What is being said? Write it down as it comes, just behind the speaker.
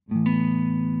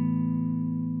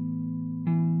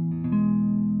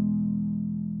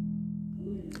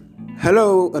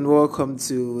Hello and welcome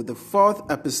to the fourth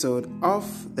episode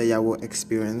of the Yawo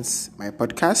Experience, my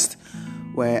podcast,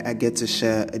 where I get to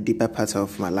share a deeper part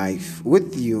of my life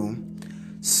with you.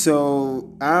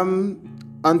 So,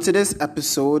 on today's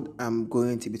episode, I'm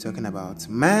going to be talking about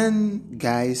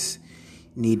guys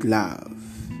need love.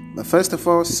 But first of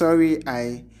all, sorry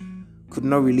I could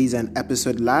not release an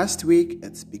episode last week.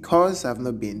 It's because I've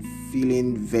not been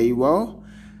feeling very well.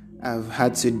 I've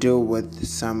had to deal with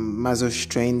some muscle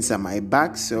strains at my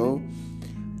back, so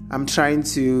I'm trying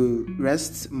to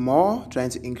rest more, trying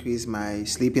to increase my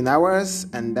sleeping hours,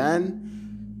 and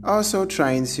then also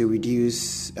trying to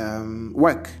reduce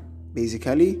work,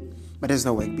 basically. But there's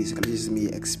no work, basically. It's just me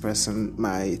expressing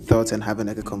my thoughts and having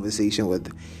a conversation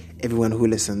with everyone who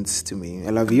listens to me.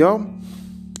 I love you all.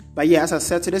 But yeah, as I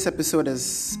said, today's episode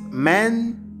is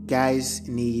guys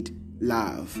need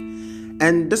love.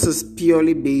 And this is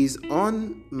purely based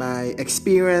on my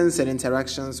experience and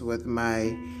interactions with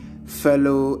my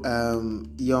fellow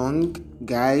young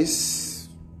guys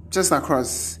just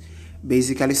across,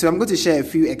 basically. So I'm going to share a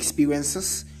few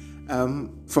experiences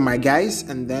from my guys,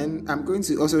 and then I'm going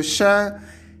to also share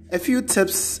a few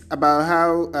tips about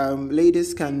how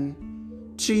ladies can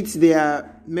treat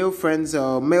their male friends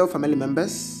or male family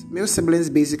members, male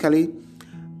siblings, basically,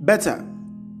 better.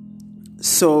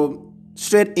 So,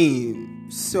 straight in.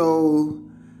 So,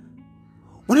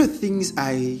 one of the things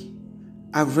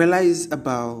I've realized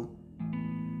about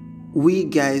we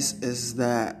guys is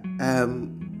that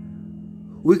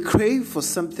we crave for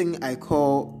something I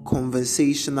call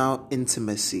conversational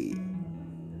intimacy.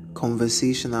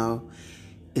 Conversational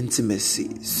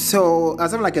intimacy. So, I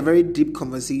was having like a very deep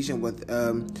conversation with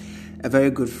a very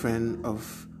good friend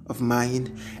of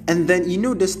mine, and then you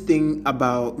know this thing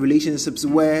about relationships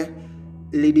where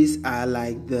ladies are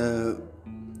like the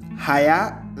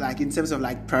higher, like in terms of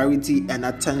like priority and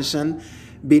attention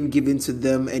being given to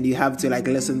them, and you have to like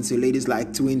listen to ladies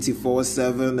like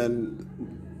 24/7 and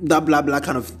blah blah blah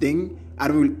kind of thing. I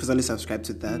don't really personally subscribe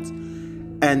to that.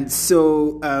 And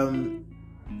so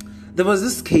there was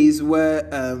this case where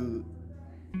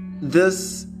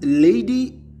this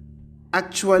lady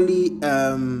actually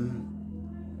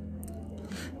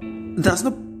does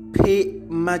not pay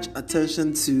much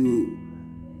attention to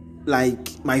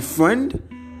like my friend,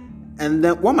 and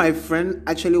then what my friend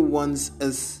actually wants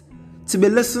is to be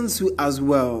listened to as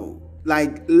well,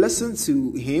 like listen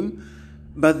to him.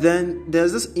 But then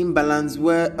there's this imbalance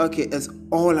where okay, it's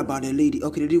all about the lady.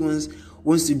 Okay, the lady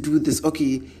wants to do this.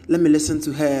 Okay, let me listen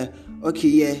to her. Okay,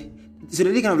 yeah. So the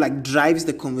lady kind of like drives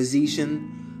the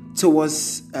conversation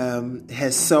towards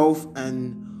herself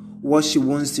and what she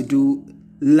wants to do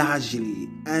largely,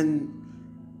 and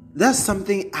that's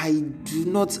something I do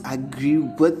not agree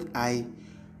with. I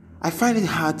find it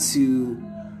hard to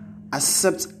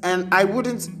accept, and I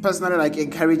wouldn't personally like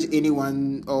encourage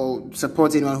anyone or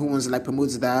support anyone who wants to like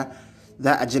promote that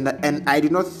agenda. And I do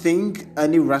not think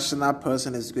any rational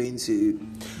person is going to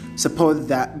support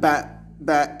that.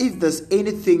 But if there's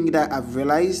anything that I've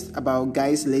realized about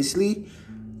guys lately,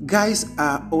 guys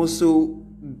are also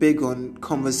big on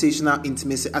conversational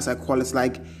intimacy, as I call it.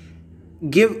 Like,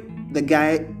 give the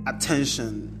guy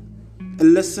attention,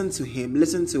 listen to him,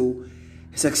 listen to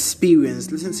his experience,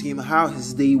 listen to him, how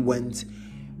his day went,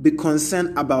 be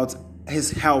concerned about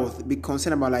his health, be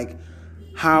concerned about like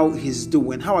how he's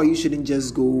doing. How are you? Shouldn't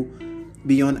just go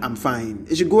beyond I'm fine.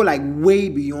 It should go like way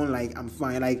beyond like I'm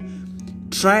fine. Like,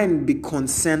 try and be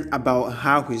concerned about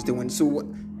how he's doing. So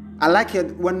I like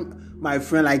it when my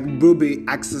friend like Brobe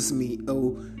asks me,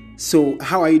 oh, so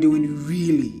how are you doing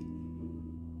really?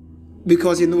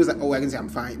 Because he knows that, oh, I can say I'm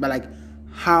fine. But like,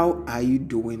 how are you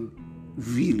doing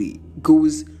really?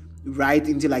 Goes right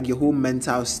into like your whole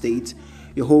mental state,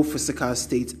 your whole physical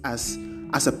state as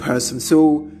a person.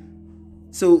 So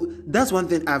that's one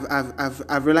thing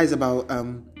I've realized about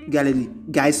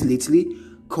guys lately.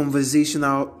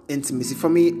 Conversational intimacy. For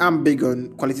me, I'm big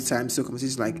on quality time, so conversation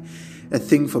is like a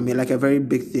thing for me, like a very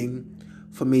big thing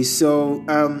for me. So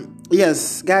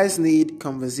yes, guys need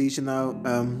conversational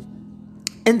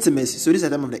intimacy. So these are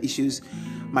some of the issues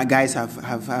my guys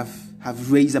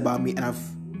have raised about me, and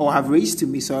have raised to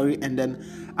me, and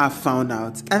then I've found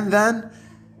out. And then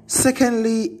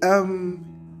secondly,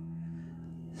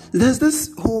 there's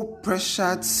this whole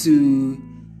pressure to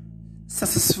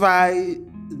satisfy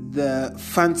the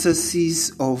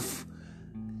fantasies of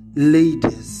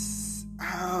ladies.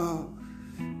 Oh,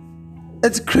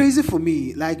 it's crazy for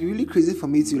me, like really crazy for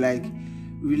me to like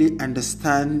really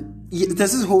understand.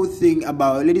 There's this whole thing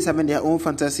about ladies having their own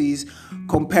fantasies,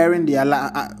 comparing their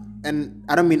and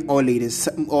I don't mean all ladies,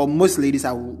 or most ladies.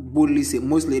 I will boldly say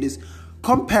most ladies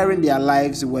comparing their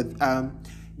lives with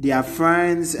their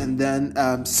friends, and then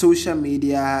social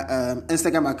media,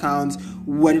 Instagram accounts,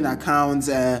 wedding accounts,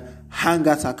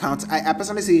 Hangouts accounts. I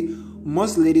personally say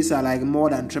most ladies are like more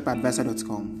than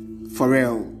TripAdvisor.com. For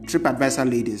real, TripAdvisor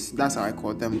ladies, that's how I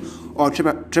call them, or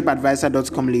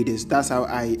TripAdvisor.com ladies, that's how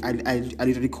I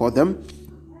literally call them.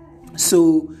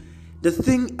 So the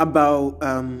thing about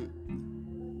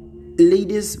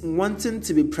ladies wanting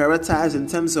to be prioritized in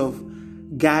terms of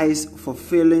guys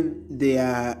fulfilling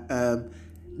their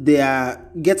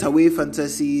getaway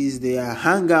fantasies, their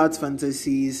hangout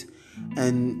fantasies,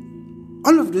 and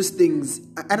all of those things,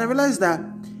 and I realized that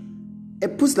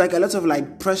it puts like a lot of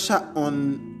like pressure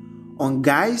on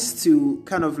guys to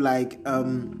kind of like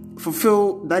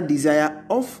fulfill that desire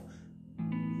of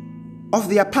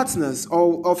their partners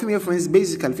or female friends.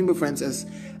 Basically, female friends is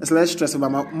less stressful,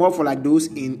 but more for like those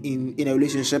in a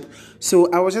relationship.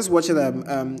 So I was just watching a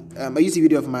YouTube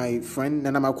video of my friend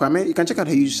Nanama Kwame. You can check out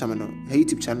her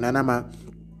YouTube channel, Nanama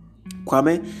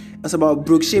Kwame. It's about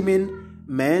broke shaming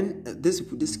men. This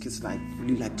kid's like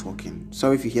really like talking.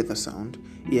 Sorry if you hear the sound.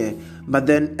 Yeah, but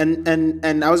then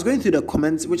and I was going through the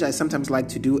comments, which I sometimes like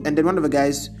to do, and then one of the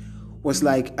guys was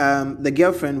like, the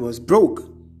girlfriend was broke,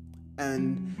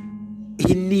 and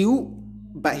he knew,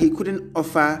 but he couldn't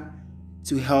offer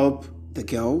to help the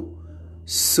girl.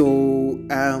 So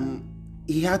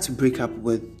he had to break up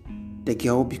with the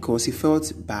girl because he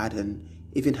felt bad and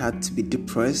even had to be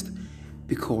depressed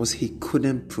because he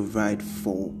couldn't provide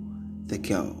for the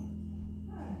girl.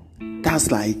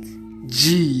 That's like,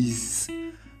 jeez.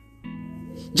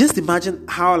 Just imagine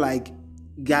how like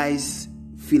guys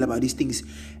feel about these things.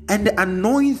 And the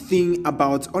annoying thing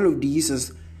about all of these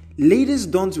is ladies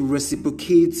don't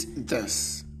reciprocate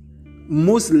this.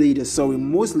 Most ladies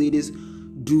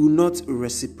do not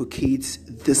reciprocate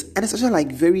this. And it's actually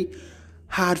like very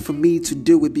hard for me to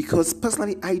deal with, because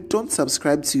personally I don't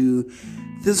subscribe to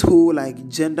this whole like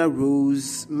gender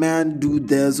roles, man do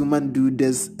this, woman do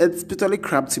this. It's totally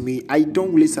crap to me. I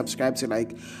don't really subscribe to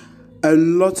like a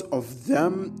lot of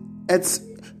them. It's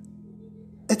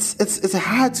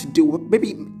hard to deal with.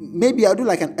 Maybe I'll do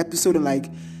like an episode on like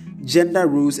gender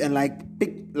roles and like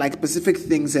pick like specific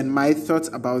things and my thoughts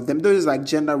about them. Those like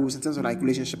gender roles in terms of like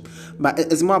relationship, but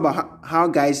it's more about how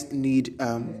guys need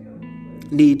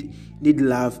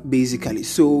love, basically.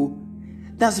 So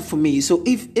that's it for me. So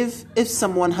if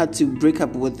someone had to break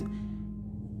up with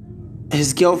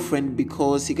his girlfriend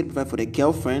because he could provide for the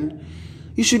girlfriend,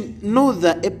 you should know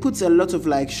that it puts a lot of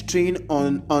like strain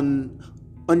on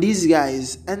these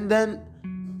guys. And then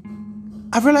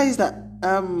I've realized that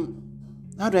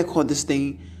how do I call this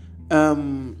thing?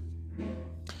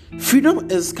 Freedom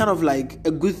is kind of like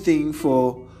a good thing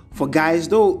for guys,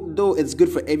 though it's good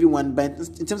for everyone. But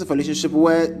in terms of a relationship,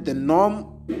 where the norm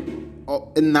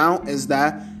now is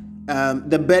that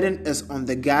the burden is on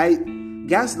the guy.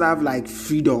 Guys love like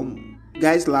freedom.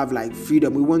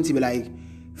 We want to be like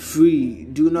free.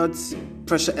 Do not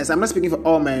pressure us. I'm not speaking for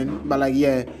all men, but like,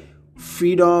 yeah,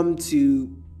 freedom to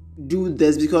do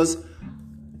this, because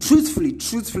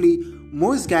truthfully,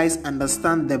 most guys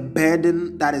understand the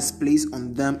burden that is placed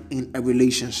on them in a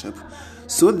relationship.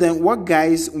 So then what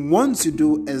guys want to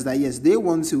do is that, yes, they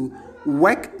want to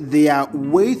work their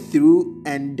way through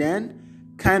and then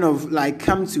kind of like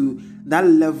come to that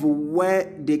level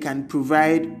where they can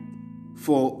provide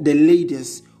for the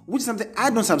ladies, which is something I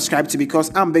don't subscribe to, because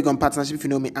I'm big on partnership. If you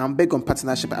know me, I'm big on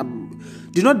partnership.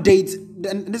 Do not date,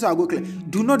 and this is how I go clear.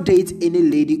 Do not date any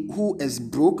lady who is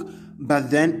broke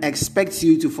but then expects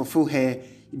you to fulfill her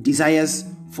desires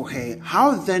for her.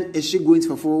 How then is she going to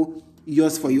fulfill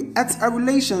yours for you? It's a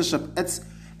relationship. It's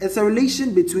a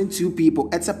relation between two people.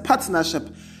 It's a partnership.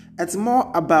 It's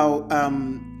more about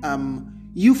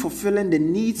you fulfilling the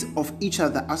needs of each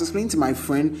other. I was explaining to my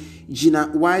friend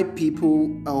Gina why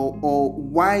people or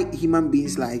why human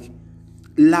beings like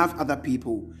love other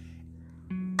people.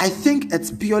 I think it's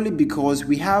purely because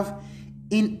we have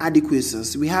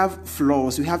inadequacies, we have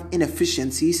flaws, we have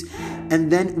inefficiencies,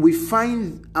 and then we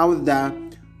find out that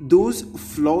those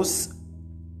flaws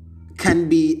can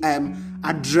be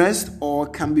addressed or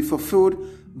can be fulfilled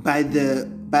by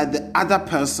the other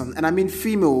person. And I mean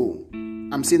female,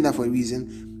 I'm saying that for a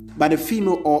reason, by the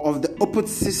female or of the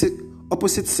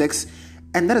opposite sex,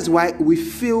 and that is why we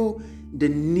feel the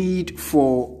need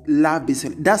for love.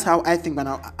 Basically, that's how I think. But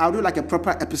now I'll do like a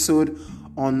proper episode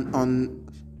on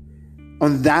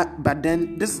that. But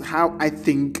then this is how I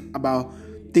think about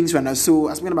things right now. So I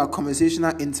was speaking about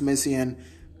conversational intimacy and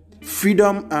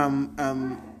freedom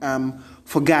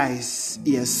for guys.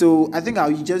 Yeah. So I think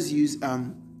I'll just use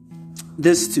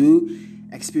this too.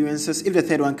 experiences. If the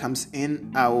third one comes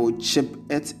in, I will chip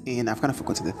it in. I've kind of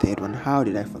forgotten the third one. How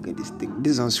did I forget this thing?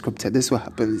 This is unscripted. This is what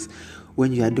happens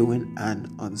when you are doing an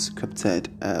unscripted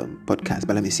podcast.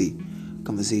 But let me see.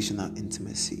 Conversational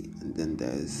intimacy. And then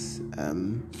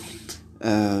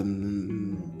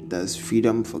there's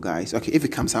freedom for guys. Okay, if it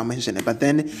comes, I'll mention it. But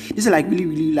then these are like really,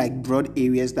 really like broad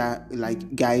areas that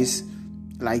like guys,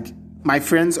 like my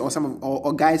friends or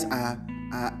or guys are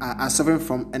suffering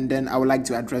from, and then I would like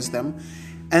to address them.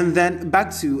 And then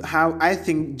back to how I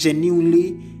think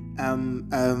genuinely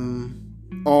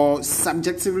or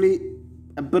subjectively,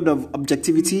 a bit of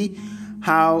objectivity,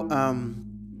 how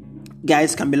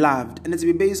guys can be loved, and it's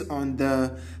be based on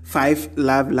the 5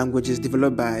 love languages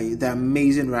developed by the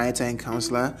amazing writer and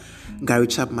counselor Gary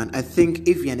Chapman. I think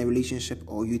if you're in a relationship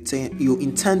or you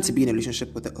intend to be in a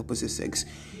relationship with the opposite sex,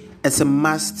 it's a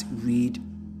must-read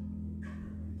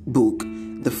book,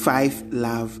 The 5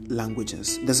 Love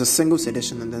Languages. There's a singles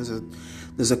edition and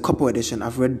there's a couple edition.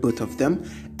 I've read both of them,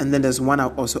 and then there's one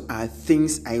I'll also add,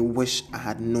 Things I Wish I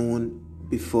Had Known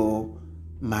Before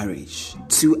Marriage.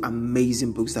 2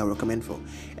 amazing books that I recommend for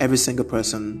every single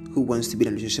person who wants to be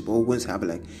in a relationship or wants to have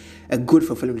like a good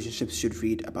fulfilling relationship should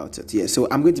read about it. Yeah, so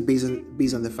I'm going to base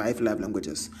on the 5 love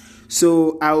languages.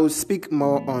 So I'll speak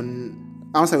more on.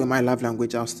 I'll start with my love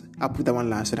language. I'll put that one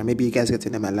last so that maybe you guys get to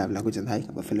know my love language and how you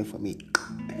can fulfill it for me.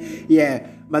 Yeah,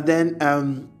 but then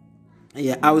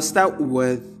I will start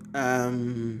with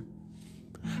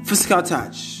physical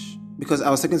touch, because I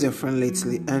was talking to a friend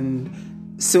lately, and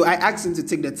so I asked him to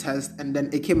take the test, and then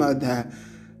it came out that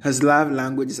his love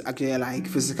language is actually like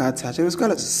physical touch. It was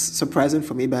quite surprising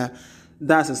for me, but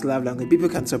that's his love language. People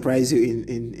can surprise you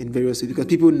in various ways because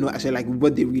people know actually like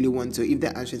what they really want to. If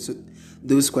they're answering to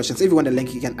those questions, if you want the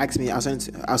link, you can ask me. I'll send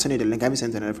you the link. I haven't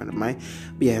sent it to another friend of mine.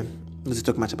 But yeah, not to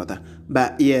talk much about that.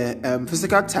 But yeah,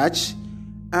 physical touch.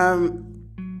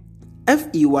 If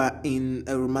you are in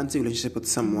a romantic relationship with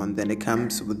someone, then it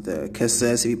comes with the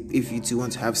kisses. If you two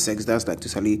want to have sex, that's like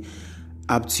totally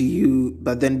up to you.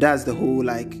 But then that's the whole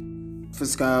like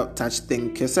physical touch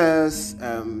thing: kisses,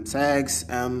 sex,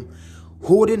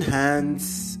 holding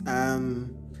hands,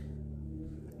 and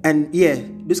yeah,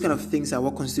 those kind of things are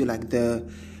what constitute like the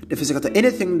physical touch.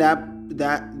 Anything that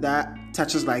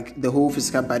touches like the whole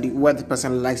physical body, what the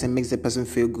person likes and makes the person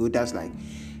feel good, that's like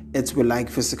it's with like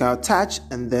physical touch.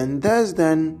 And then there's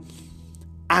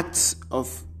acts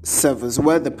of service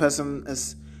where the person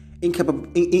is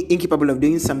incapable of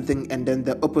doing something, and then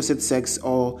the opposite sex,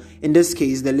 or in this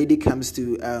case the lady, comes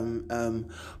to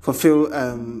fulfill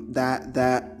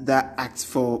that act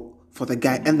for the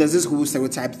guy. And there's this whole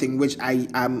stereotype thing which I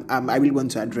really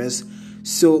want to address.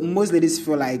 So most ladies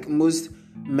feel like most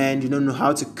men do not know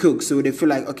how to cook, so they feel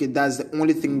like, okay, that's the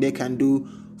only thing they can do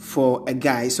for a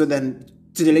guy. So then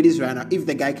to the ladies right now, if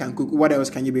the guy can cook, what else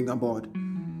can you bring on board?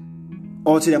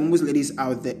 Or to the most ladies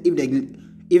out there, if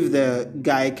the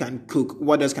guy can cook,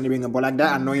 what else can you bring on board? Like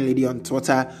that annoying lady on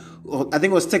Twitter, or I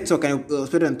think it was TikTok, and it was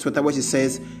put on Twitter, where she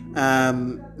says,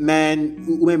 women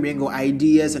bring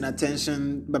ideas and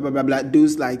attention, blah blah blah blah.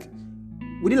 Those like,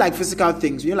 we need like physical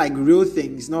things, we need like real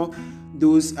things, no?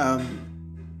 Those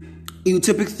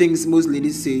utopic things most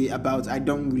ladies say about. I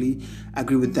don't really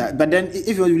agree with that. But then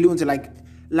if you really want to like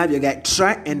love your guy,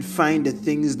 try and find the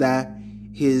things that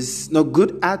he's not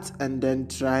good at, and then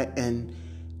try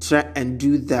and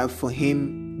do that for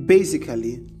him.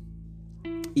 Basically,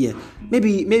 yeah,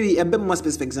 maybe a bit more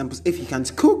specific examples. If he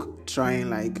can't cook, try and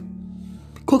like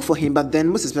cook for him. But then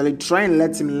most especially, try and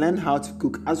let him learn how to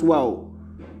cook as well.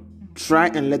 Try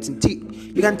and let him teach.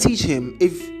 You can teach him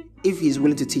if he's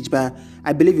willing to teach. But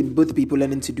I believe in both people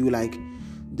learning to do like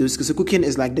those. So cooking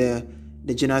is like the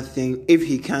general thing. If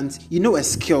he can't, a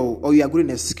skill, or you are good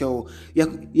in a skill,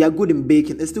 you are good in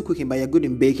baking. It's still cooking, but you're good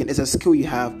in baking. It's a skill you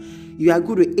have. You are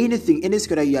good with anything, any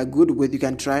skill that you are good with. You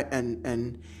can try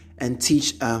and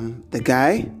teach the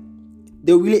guy.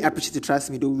 They'll really appreciate it. Trust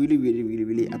me, they'll really, really, really,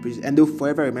 really appreciate it, and they'll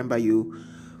forever remember you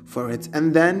for it.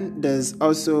 And then there's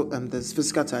also there's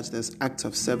physical touch, there's acts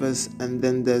of service, and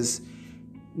then there's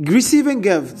receiving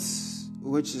gifts,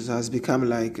 which has become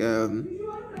like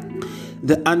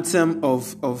the anthem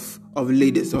of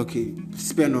ladies. Okay,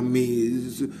 spend on me,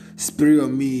 spray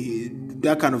on me,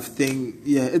 that kind of thing.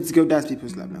 Yeah, it's good. That's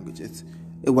people's love language.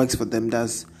 It works for them.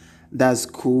 That's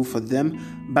cool for them.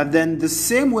 But then the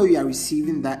same way you are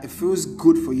receiving that, it feels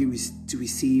good for you to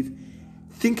receive.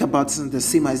 Think about it the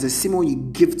same way you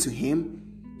give to him,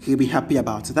 he'll be happy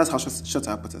about it. That's how short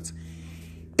I put it.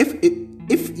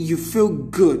 If you feel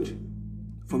good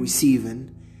for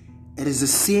receiving, it is the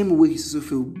same way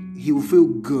he will feel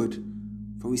good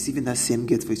for receiving that same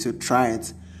gift for you. So try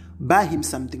it. buy him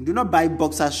something. Do not buy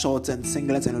boxer shorts and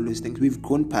singlets and all those things. We've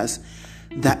grown past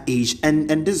that age. And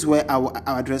this is where I'll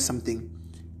address something.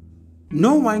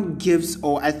 No one gives,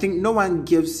 or I think no one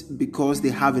gives because they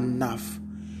have enough.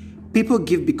 People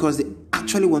give because they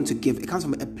actually want to give. It comes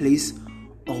from a place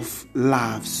of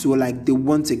love. So like they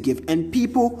want to give. And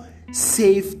people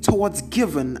save towards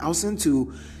giving. I was listening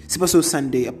to Super Soul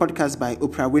Sunday, a podcast by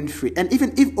Oprah Winfrey. And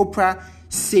even if Oprah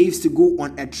saves to go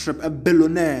on a trip, a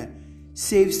billionaire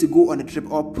saves to go on a trip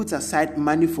or puts aside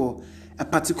money for a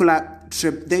particular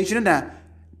trip, then you know that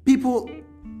people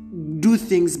do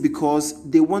things because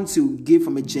they want to give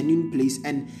from a genuine place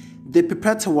and they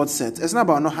prepare towards it. It's not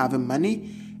about not having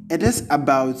money. It is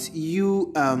about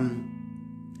you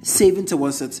saving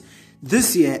towards it.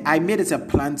 This year, I made it a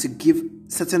plan to give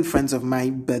certain friends of my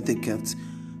birthday gifts.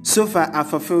 So far, I've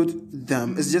fulfilled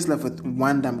them. It's just left with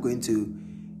one that I'm going to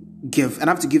give. And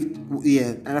I have to give,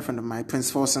 another friend of mine,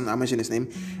 Prince Forson, I'll mention his name,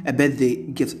 a birthday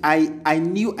gift. I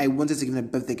knew I wanted to give him a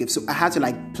birthday gift, so I had to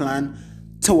plan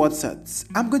towards it.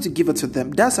 I'm going to give it to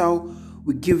them. That's how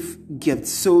we give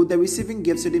gifts. So the receiving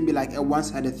gifts shouldn't be like a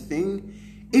one-sided thing.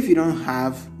 If you don't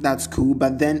have, that's cool,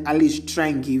 but then at least try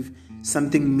and give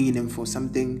something meaningful,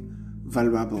 something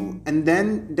valuable. And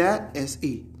then there is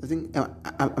I think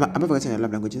I'm forgetting the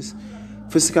love languages: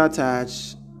 physical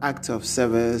touch, act of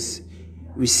service,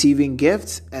 receiving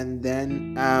gifts, and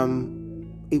then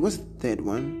it was the third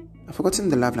one. I've forgotten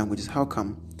the love languages. How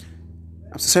come?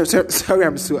 I'm sorry.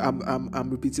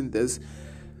 I'm repeating this.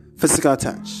 Physical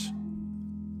touch,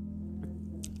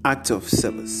 act of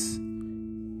service,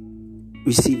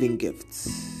 receiving gifts.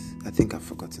 I think I've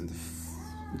forgotten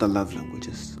the love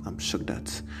languages. I'm shocked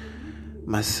at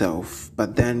myself.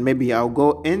 But then maybe I'll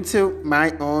go into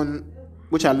my own,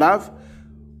 which I love,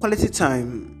 quality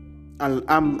time.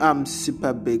 I'm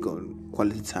super big on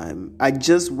quality time. I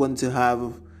just want to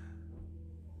have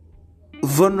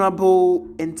vulnerable,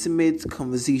 intimate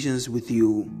conversations with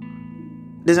you.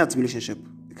 It doesn't have to be a relationship.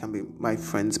 It can be my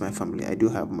friends, my family. I do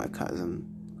have my cousin,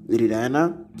 Lady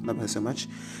Diana. Love her so much.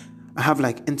 I have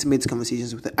intimate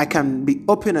conversations with her. I can be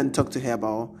open and talk to her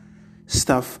about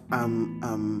stuff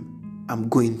I'm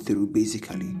going through,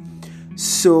 basically.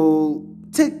 So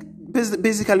take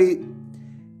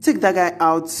that guy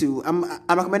out to. I'm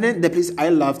recommending the place I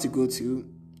love to go to.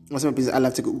 Some of the places I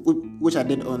love to go, which I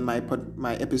did on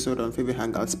my episode on favorite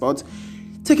hangout spots.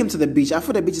 Take him to the beach. I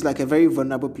thought the beach is a very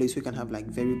vulnerable place where you can have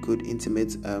very good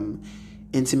intimate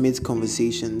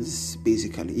conversations,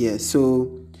 basically. Yeah.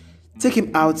 So take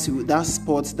him out to that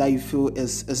spot that you feel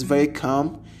is very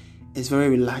calm, it's very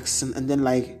relaxing, and then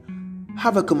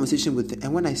have a conversation with him.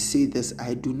 And when I say this,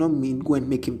 I do not mean go and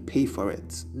make him pay for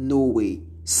it. No way.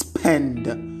 Spend.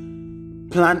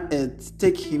 Plan it.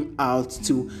 Take him out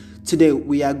to. Today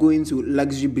we are going to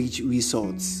luxury beach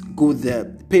resorts. Go there.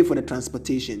 Pay for the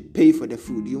transportation. Pay for the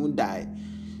food. You won't die.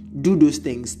 Do those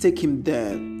things. Take him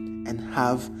there and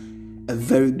have a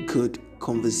very good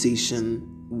conversation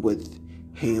with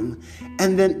him.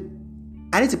 And then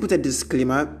I need to put a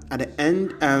disclaimer at the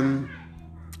end. I'm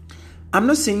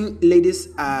not saying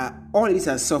all ladies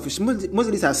are selfish. Most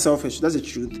ladies are selfish. That's the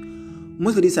truth.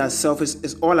 Most ladies are selfish.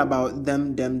 It's all about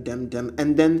them.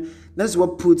 And then that's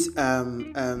what puts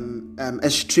a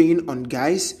strain on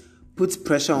guys, puts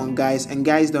pressure on guys, and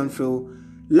guys don't feel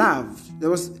love. There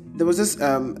was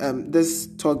this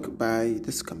talk by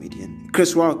this comedian,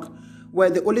 Chris Rock, where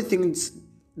the only things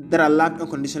that are loved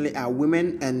unconditionally are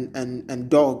women and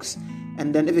dogs.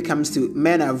 And then if it comes to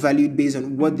men, are valued based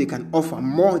on what they can offer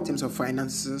more in terms of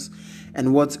finances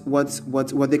and what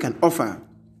they can offer.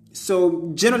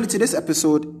 So generally to this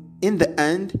episode, in the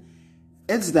end,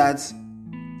 it's that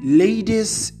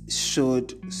ladies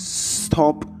should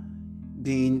stop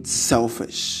being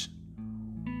selfish.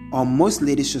 Or most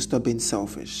ladies should stop being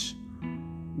selfish.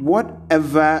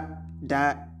 Whatever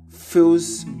that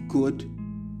feels good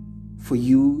for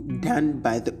you done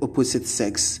by the opposite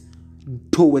sex,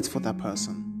 do it for that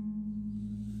person.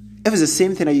 If it's the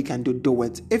same thing that you can do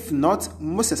it. If not,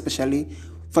 most especially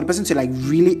for the person to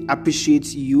really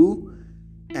appreciate you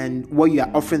and what you are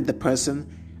offering the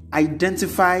person,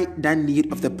 identify that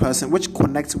need of the person which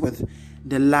connects with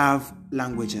the love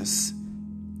languages.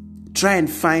 Try and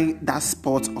find that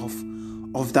spot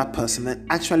of that person and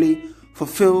actually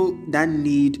fulfill that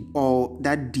need or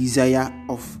that desire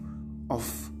of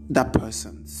that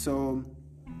person. So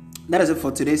that is it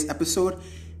for today's episode.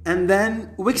 And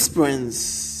then week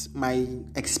experience, my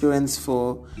experience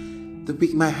for the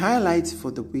week, my highlights for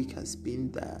the week has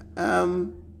been that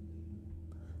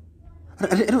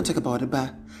I don't talk about it,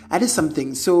 but I did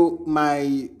something. So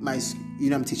my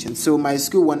I'm teaching. So my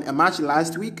school won a match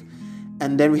last week,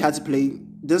 and then we had to play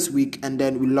this week, and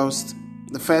then we lost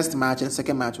the first match, and the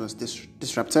second match was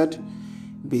disrupted,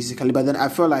 basically. But then I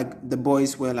felt like the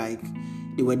boys were like,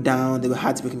 they were down, they were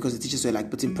heartbroken because the teachers were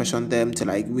like putting pressure on them to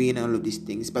like win and all of these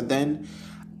things. But then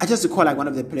I just to call like one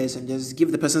of the players and just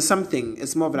give the person something.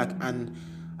 It's more of like an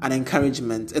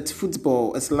encouragement. It's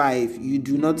football, it's life. You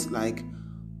do not like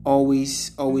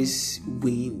always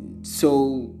win.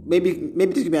 So maybe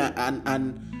this could be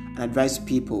an advice to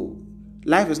people.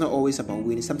 Life is not always about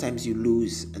winning. Sometimes you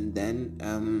lose, and then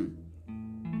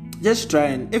just try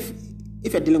and if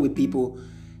you're dealing with people,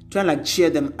 try and like cheer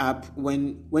them up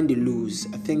when they lose.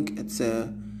 I think it's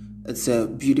a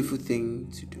beautiful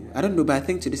thing to do. I don't know, but I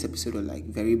think today's episode was like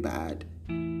very bad.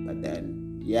 But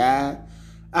then yeah,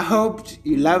 I hope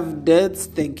you loved it.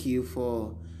 Thank you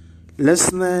for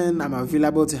listening. I'm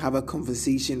available to have a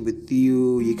conversation with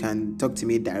you. You can talk to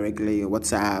me directly,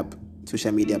 WhatsApp,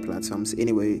 social media platforms.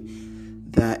 Anyway,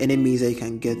 there are any means that you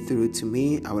can get through to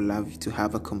me. I would love to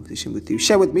have a conversation with you.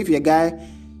 Share with me if you're a guy.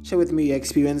 Share with me your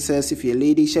experiences. If you're a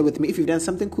lady, share with me if you've done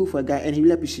something cool for a guy and he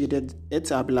really appreciated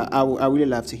it. I really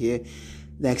love to hear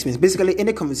the experience. Basically,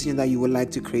 any conversation that you would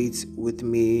like to create with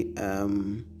me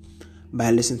by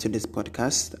listening to this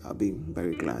podcast, I'll be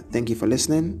very glad. Thank you for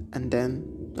listening, and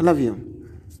then I love you.